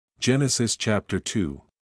Genesis chapter 2.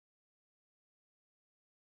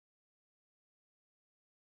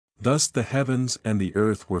 Thus the heavens and the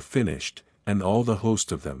earth were finished, and all the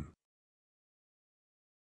host of them.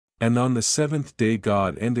 And on the seventh day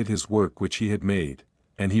God ended his work which he had made,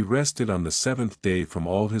 and he rested on the seventh day from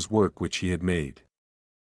all his work which he had made.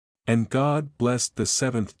 And God blessed the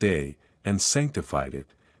seventh day, and sanctified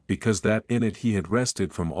it, because that in it he had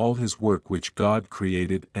rested from all his work which God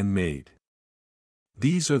created and made.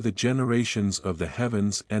 These are the generations of the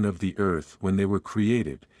heavens and of the earth when they were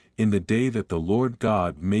created, in the day that the Lord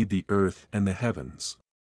God made the earth and the heavens.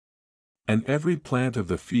 And every plant of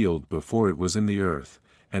the field before it was in the earth,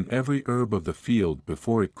 and every herb of the field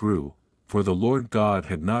before it grew, for the Lord God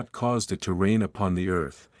had not caused it to rain upon the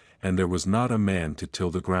earth, and there was not a man to till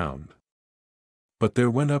the ground. But there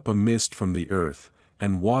went up a mist from the earth,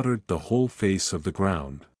 and watered the whole face of the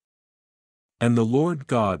ground. And the Lord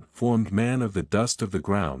God formed man of the dust of the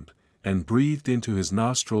ground, and breathed into his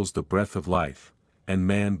nostrils the breath of life, and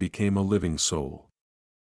man became a living soul.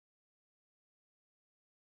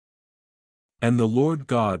 And the Lord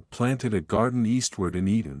God planted a garden eastward in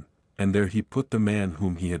Eden, and there he put the man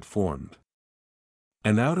whom he had formed.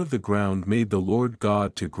 And out of the ground made the Lord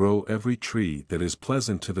God to grow every tree that is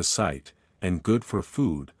pleasant to the sight, and good for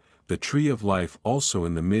food, the tree of life also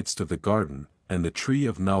in the midst of the garden, and the tree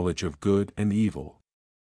of knowledge of good and evil.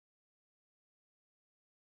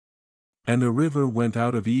 And a river went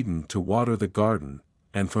out of Eden to water the garden,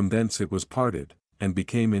 and from thence it was parted, and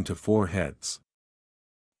became into 4 heads.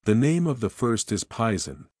 The name of the first is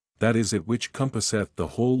Pison, that is it which compasseth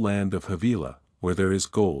the whole land of Havilah, where there is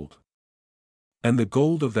gold. And the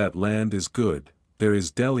gold of that land is good, there is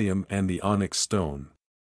bdellium and the onyx stone.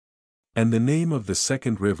 And the name of the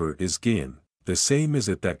second river is Gihon, the same is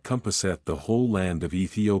it that compasseth the whole land of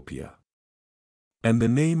Ethiopia. And the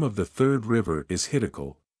name of the third river is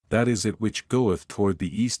Hiddekel, that is it which goeth toward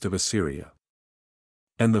the east of Assyria.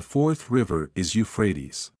 And the fourth river is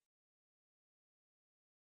Euphrates.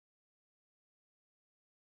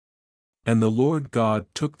 And the Lord God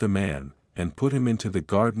took the man, and put him into the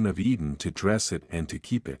garden of Eden to dress it and to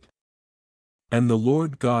keep it. And the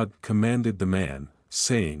Lord God commanded the man,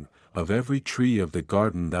 saying, Of every tree of the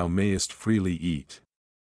garden thou mayest freely eat.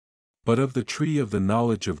 But of the tree of the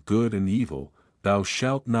knowledge of good and evil, thou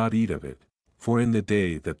shalt not eat of it, for in the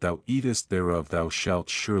day that thou eatest thereof thou shalt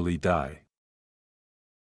surely die.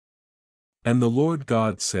 And the Lord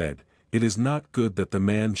God said, It is not good that the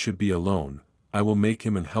man should be alone, I will make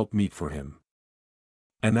him an helpmeet for him.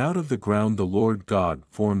 And out of the ground the Lord God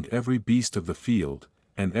formed every beast of the field,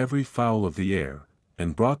 and every fowl of the air,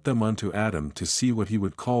 and brought them unto Adam to see what he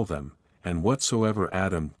would call them, and whatsoever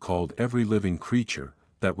Adam called every living creature,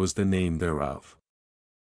 that was the name thereof.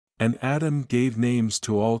 And Adam gave names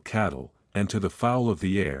to all cattle, and to the fowl of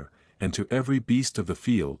the air, and to every beast of the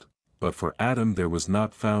field, but for Adam there was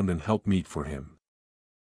not found an helpmeet for him.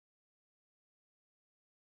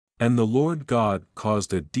 And the Lord God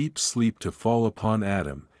caused a deep sleep to fall upon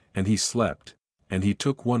Adam, and he slept, and he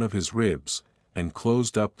took one of his ribs, and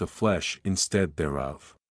closed up the flesh instead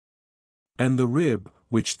thereof. And the rib,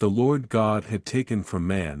 which the Lord God had taken from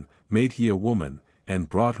man, made he a woman, and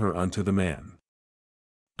brought her unto the man.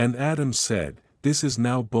 And Adam said, This is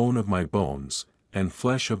now bone of my bones, and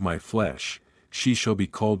flesh of my flesh, she shall be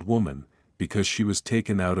called woman, because she was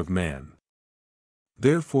taken out of man.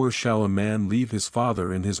 Therefore shall a man leave his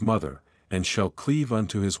father and his mother, and shall cleave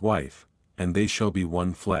unto his wife, and they shall be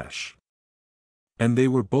one flesh. And they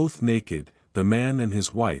were both naked, the man and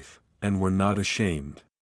his wife, and were not ashamed.